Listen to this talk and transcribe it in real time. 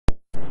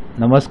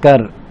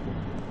Namaskar,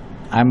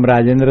 I am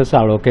Rajendra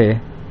Salokhe.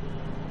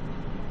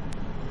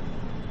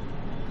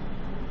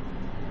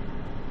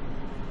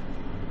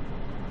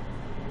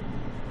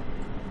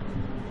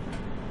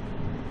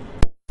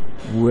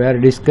 We are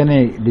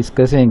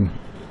discussing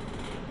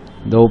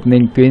the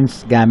opening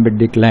Queen's Gambit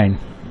decline.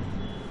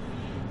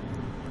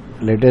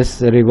 Let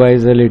us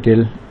revise a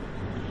little.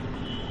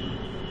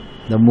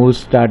 The moves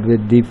start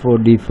with d4,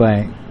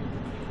 d5,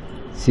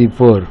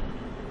 c4.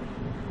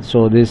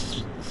 So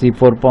this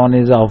c4 pawn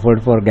is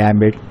offered for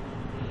gambit,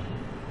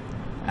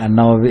 and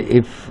now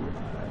if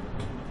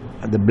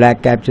the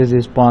black captures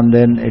this pawn,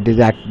 then it is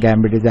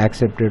gambit is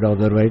accepted,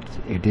 otherwise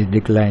it is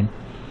declined.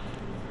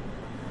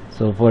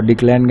 So for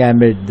declined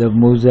gambit, the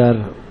moves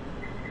are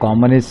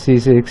common is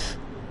c6,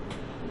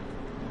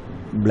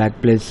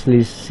 black plays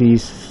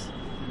c6,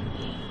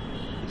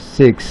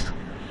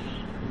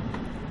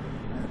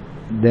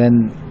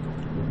 then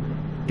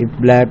if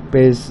black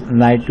plays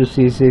knight to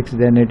c6,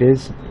 then it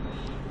is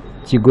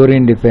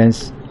Chigorin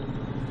defense,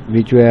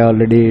 which we have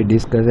already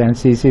discussed, and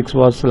c6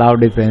 was Slav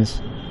defense.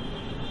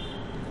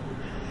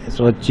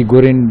 So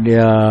Chigorin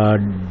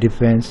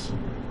defense.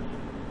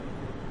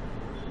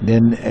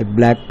 Then if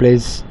black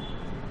plays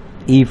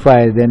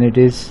e5, then it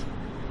is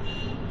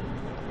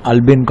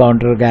Albin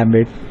counter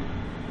gambit.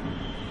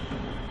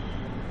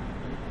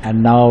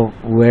 And now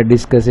we are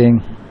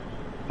discussing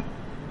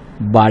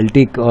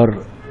Baltic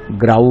or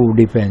Grau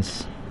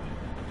defense.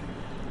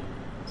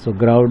 So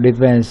Grau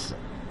defense,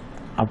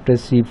 after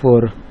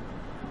c4,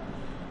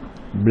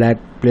 black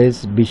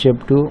plays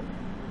bishop to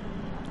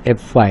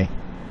f5.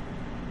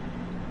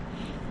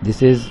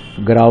 This is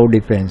Grau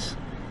defense.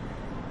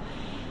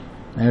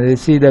 And we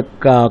see the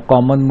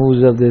common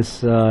moves of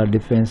this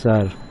defense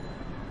are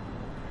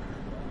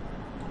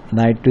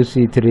knight to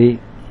c3,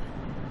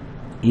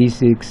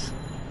 e6,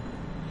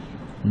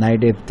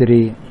 knight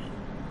f3,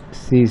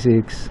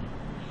 c6,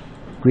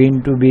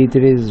 queen to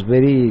b3 is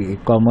very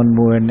common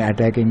move, and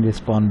attacking this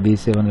pawn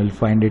b7. You'll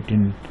find it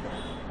in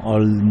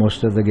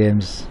most of the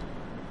games.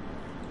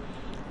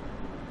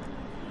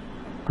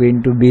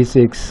 Queen to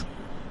b6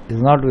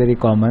 is not very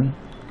common,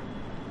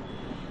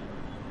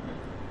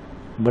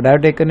 but I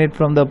have taken it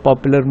from the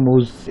popular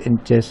moves in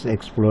Chess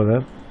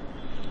Explorer.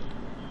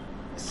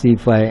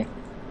 c5,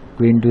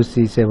 queen to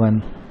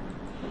c7,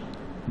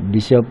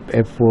 bishop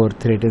f4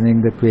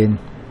 threatening the queen,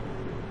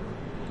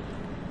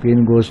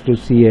 queen goes to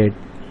c8,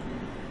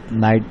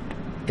 knight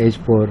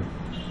h4,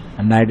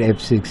 and knight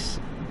f6.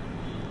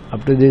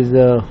 Up to this,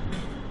 the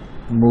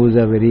moves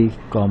are very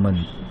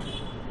common.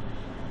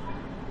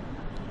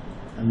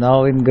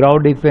 Now in Grau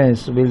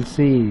defense, we'll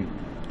see,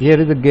 here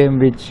is a game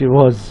which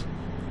was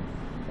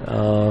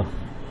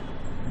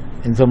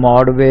in some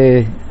odd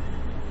way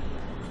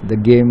the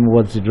game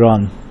was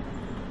drawn.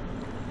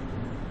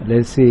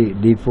 Let's see,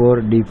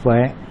 d4,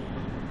 d5,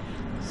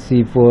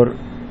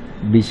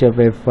 c4, bishop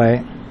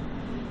f5,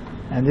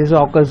 and this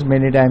occurs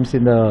many times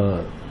in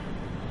the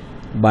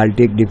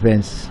Baltic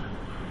defense.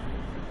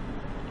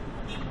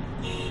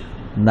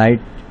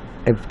 Knight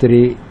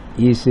f3,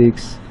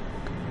 e6,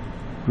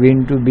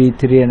 queen to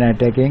b3 and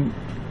attacking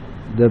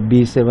the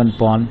b7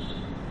 pawn.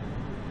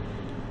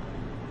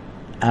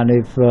 And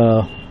if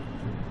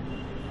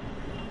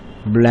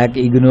black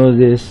ignores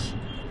this,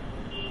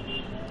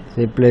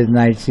 say plays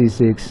knight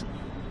c6,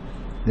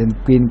 then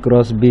queen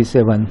cross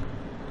b7,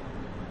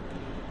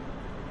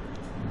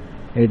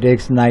 it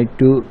takes knight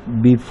to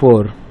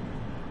b4,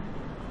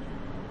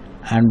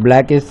 and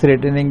black is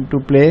threatening to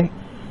play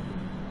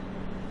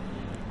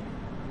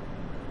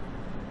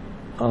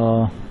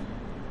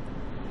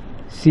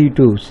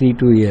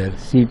c2 here,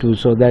 c2,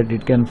 so that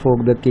it can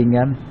fork the king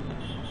and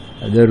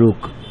the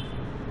rook.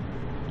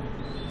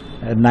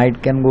 A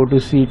knight can go to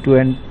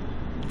c2 and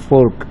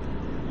fork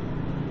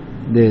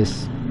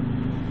this.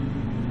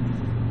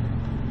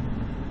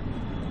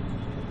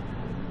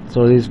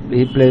 So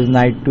he plays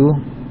knight to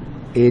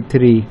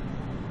a3,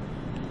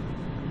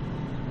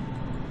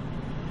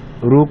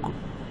 rook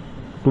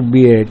to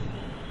b8,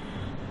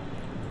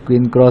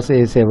 queen cross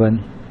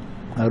a7,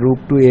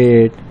 rook to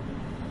a8,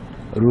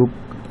 rook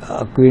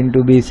queen to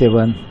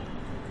b7,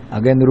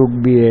 again rook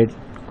b8,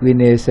 queen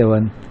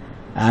a7,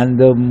 and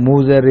the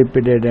moves are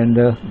repeated and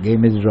the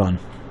game is drawn.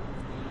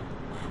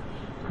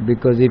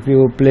 Because if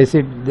you place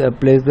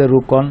the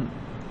rook on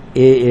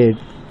a8,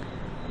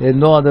 there is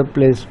no other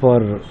place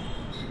for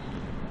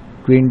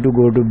queen to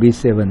go to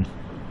b7.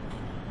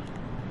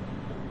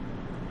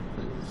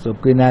 So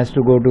queen has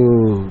to go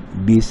to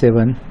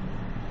b7,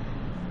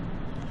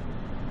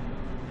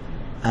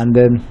 and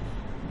then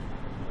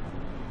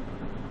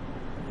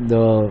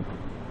the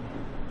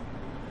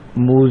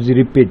moves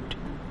repeat.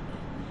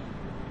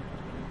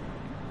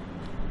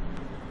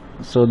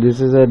 So this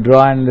is a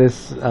draw, and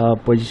this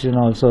position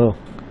also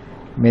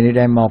many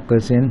times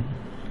occurs in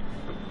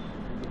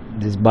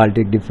this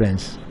Baltic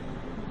defense.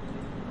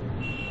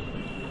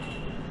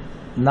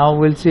 Now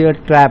we'll see a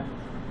trap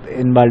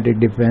in Baltic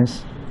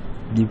defense.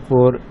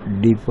 d4,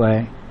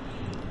 d5,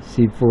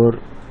 c4,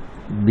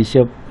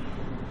 bishop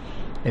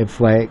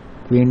f5,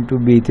 queen to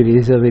b3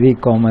 is a very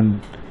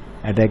common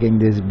attacking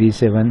this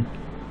b7,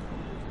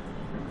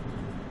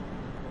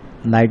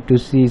 knight to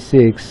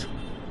c6,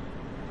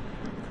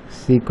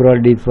 c cross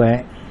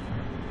d5,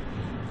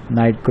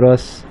 knight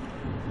cross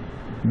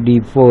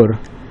d4.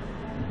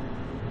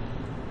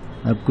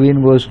 Now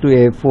queen goes to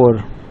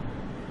a4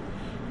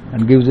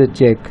 and gives a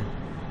check,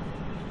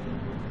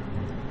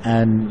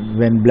 and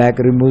when black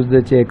removes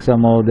the check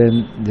somehow,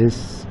 then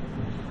this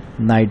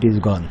knight is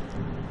gone.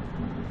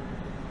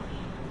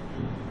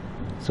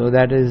 So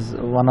that is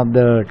one of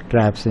the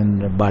traps in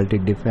the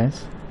Baltic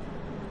defense.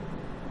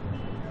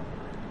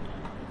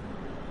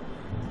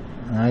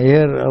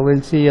 Here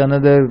we'll see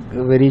another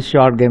very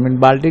short game. In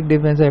Baltic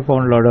defense I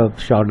found a lot of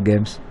short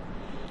games,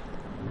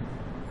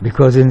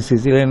 because in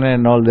Sicilian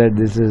and all that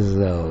this is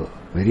a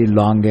very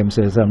long game,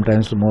 so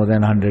sometimes more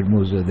than 100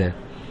 moves were there.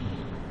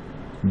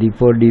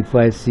 d4,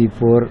 d5,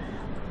 c4,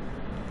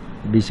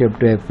 bishop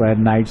to f5,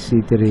 knight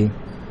c3,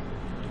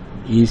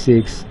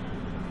 e6,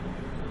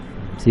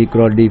 c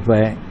cross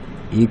d5,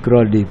 e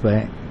cross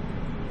d5,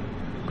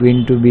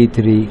 queen to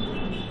b3,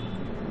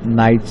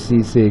 knight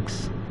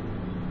c6,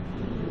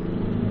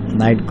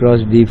 knight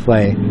cross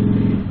d5,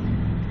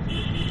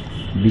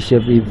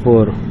 bishop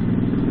e4,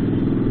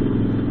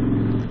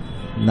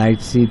 knight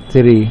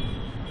c3,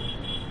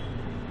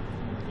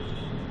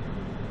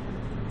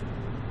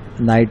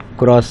 knight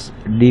cross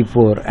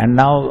d4, and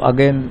now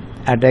again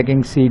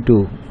attacking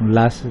c2.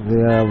 Last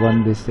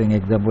one this thing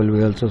example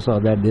we also saw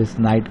that this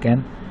knight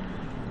can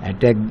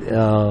attack,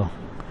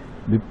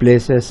 be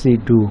placed as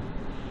c2,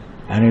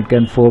 and it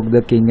can fork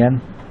the king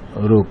and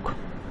rook.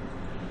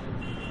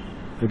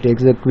 It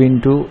takes the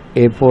queen to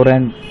a4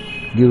 and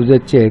gives a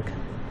check,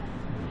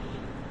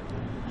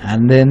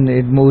 and then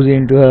it moves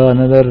into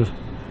another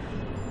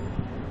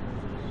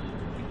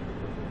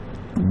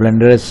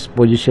blunderous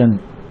position,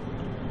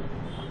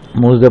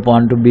 moves the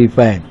pawn to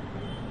b5.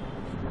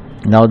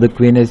 Now the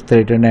queen is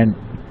threatened, and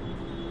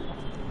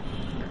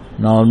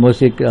now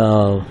almost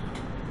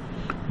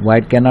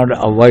white cannot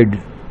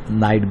avoid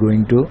knight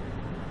going to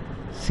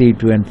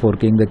c2 and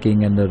forking the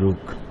king and the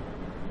rook.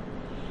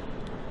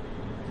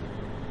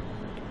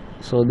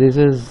 So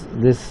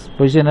this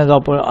position has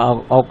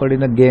occurred in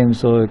the game,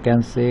 so you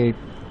can say it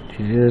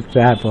is a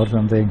trap or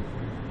something.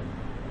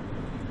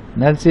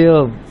 Let's see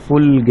a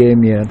full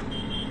game here.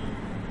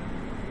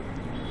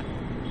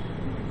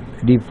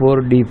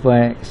 d4,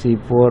 d5,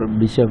 c4,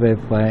 bishop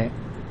f5,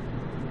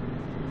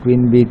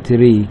 queen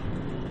b3,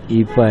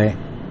 e5,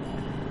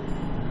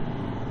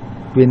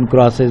 queen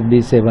crosses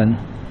b7,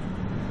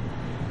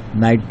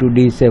 knight to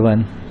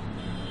d7,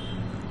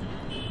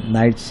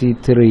 knight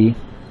c3,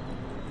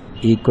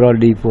 e cross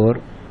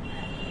d4,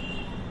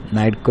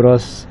 knight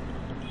cross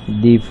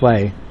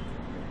d5,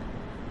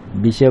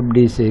 bishop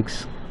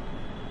d6.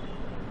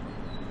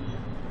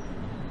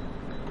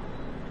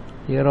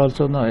 Here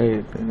also no,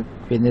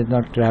 queen is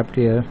not trapped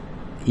here.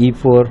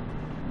 e4,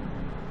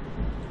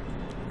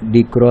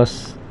 d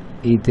cross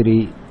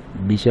e3,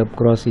 bishop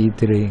cross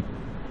e3,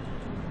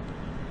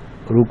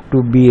 rook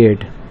to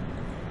b8,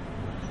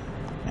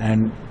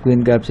 and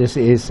queen captures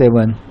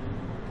a7.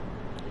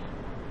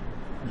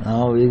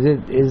 Now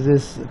is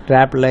this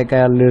trap like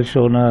I earlier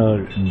shown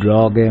a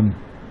draw game?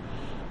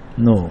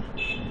 No,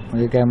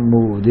 we can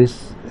move.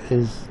 This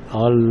is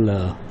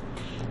all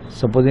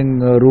supposing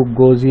rook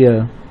goes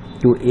here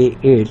to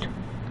a8,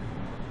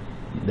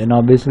 then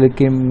obviously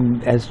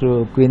queen has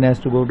to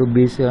go to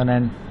b7,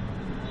 and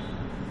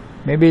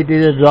maybe it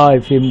is a draw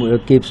if he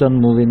keeps on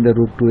moving the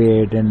rook to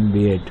a8 and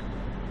b8,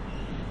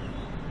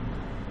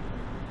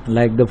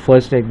 like the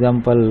first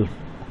example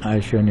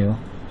I shown you.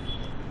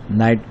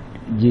 Knight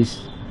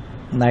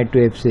to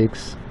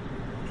f6,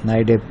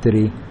 knight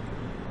f3,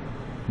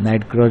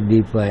 knight cross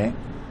d5,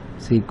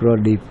 c cross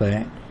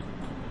d5,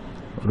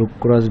 rook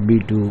cross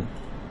b2,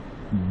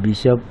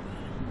 bishop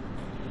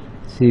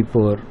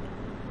c4,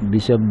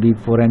 bishop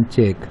b4 and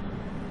check,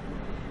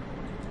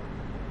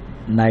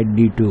 knight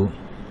d2,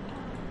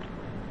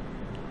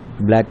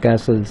 black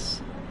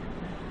castles,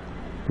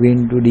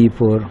 queen to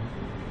d4,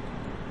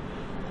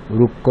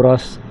 rook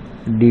cross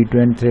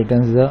d2 and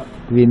threatens the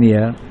queen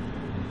here,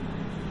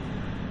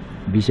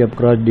 bishop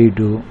cross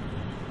d2,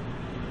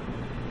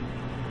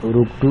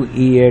 rook to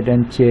e8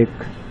 and check,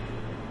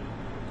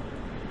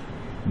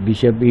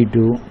 bishop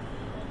e2,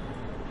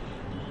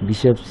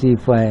 bishop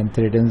c5 and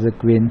threatens the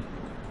queen,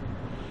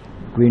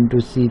 queen to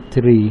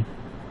c3,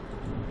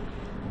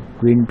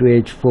 queen to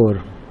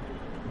h4,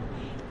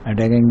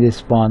 attacking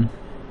this pawn.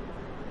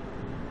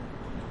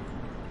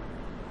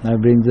 Now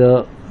brings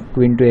the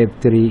queen to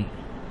f3,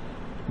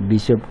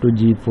 bishop to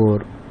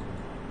g4,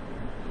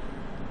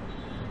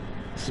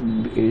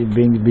 it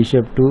brings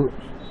bishop to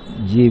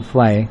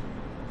g5,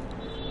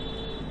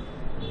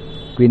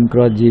 queen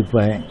cross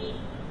g5,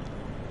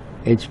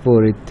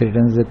 h4, it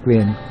threatens the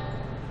queen,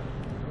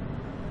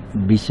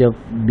 bishop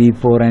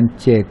b4 and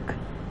check,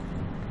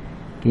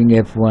 king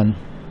f1,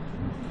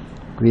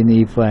 queen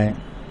e5,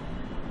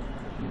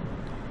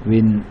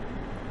 queen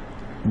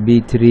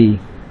b3,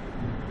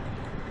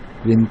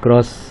 queen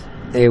cross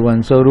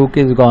a1. So rook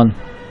is gone.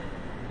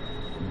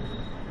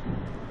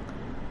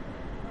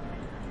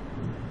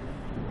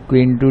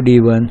 queen to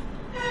d1,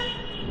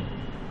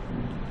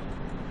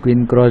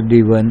 queen cross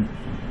d1,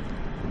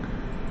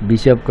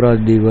 bishop cross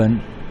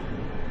d1,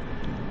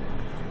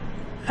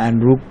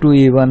 and rook to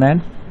e1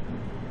 and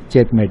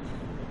checkmate.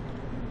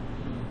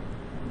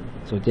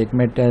 So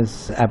checkmate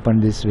has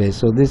happened this way.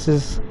 So this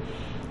is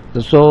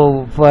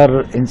so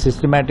far in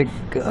systematic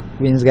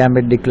Queen's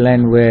Gambit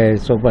decline, where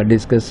so far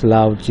discussed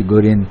Slav,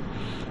 Chigorin,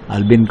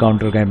 Albin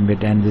counter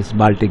gambit, and this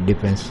Baltic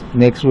defense.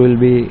 Next we will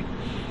be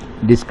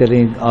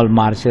discussing all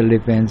martial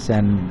defense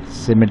and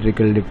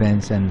symmetrical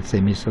defense and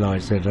semi-Slav,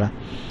 etc.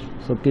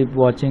 So keep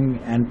watching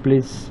and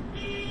please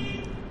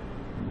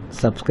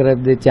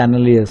subscribe the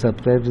channel here.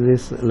 Subscribe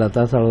this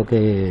Lata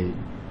Salokhe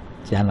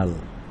channel.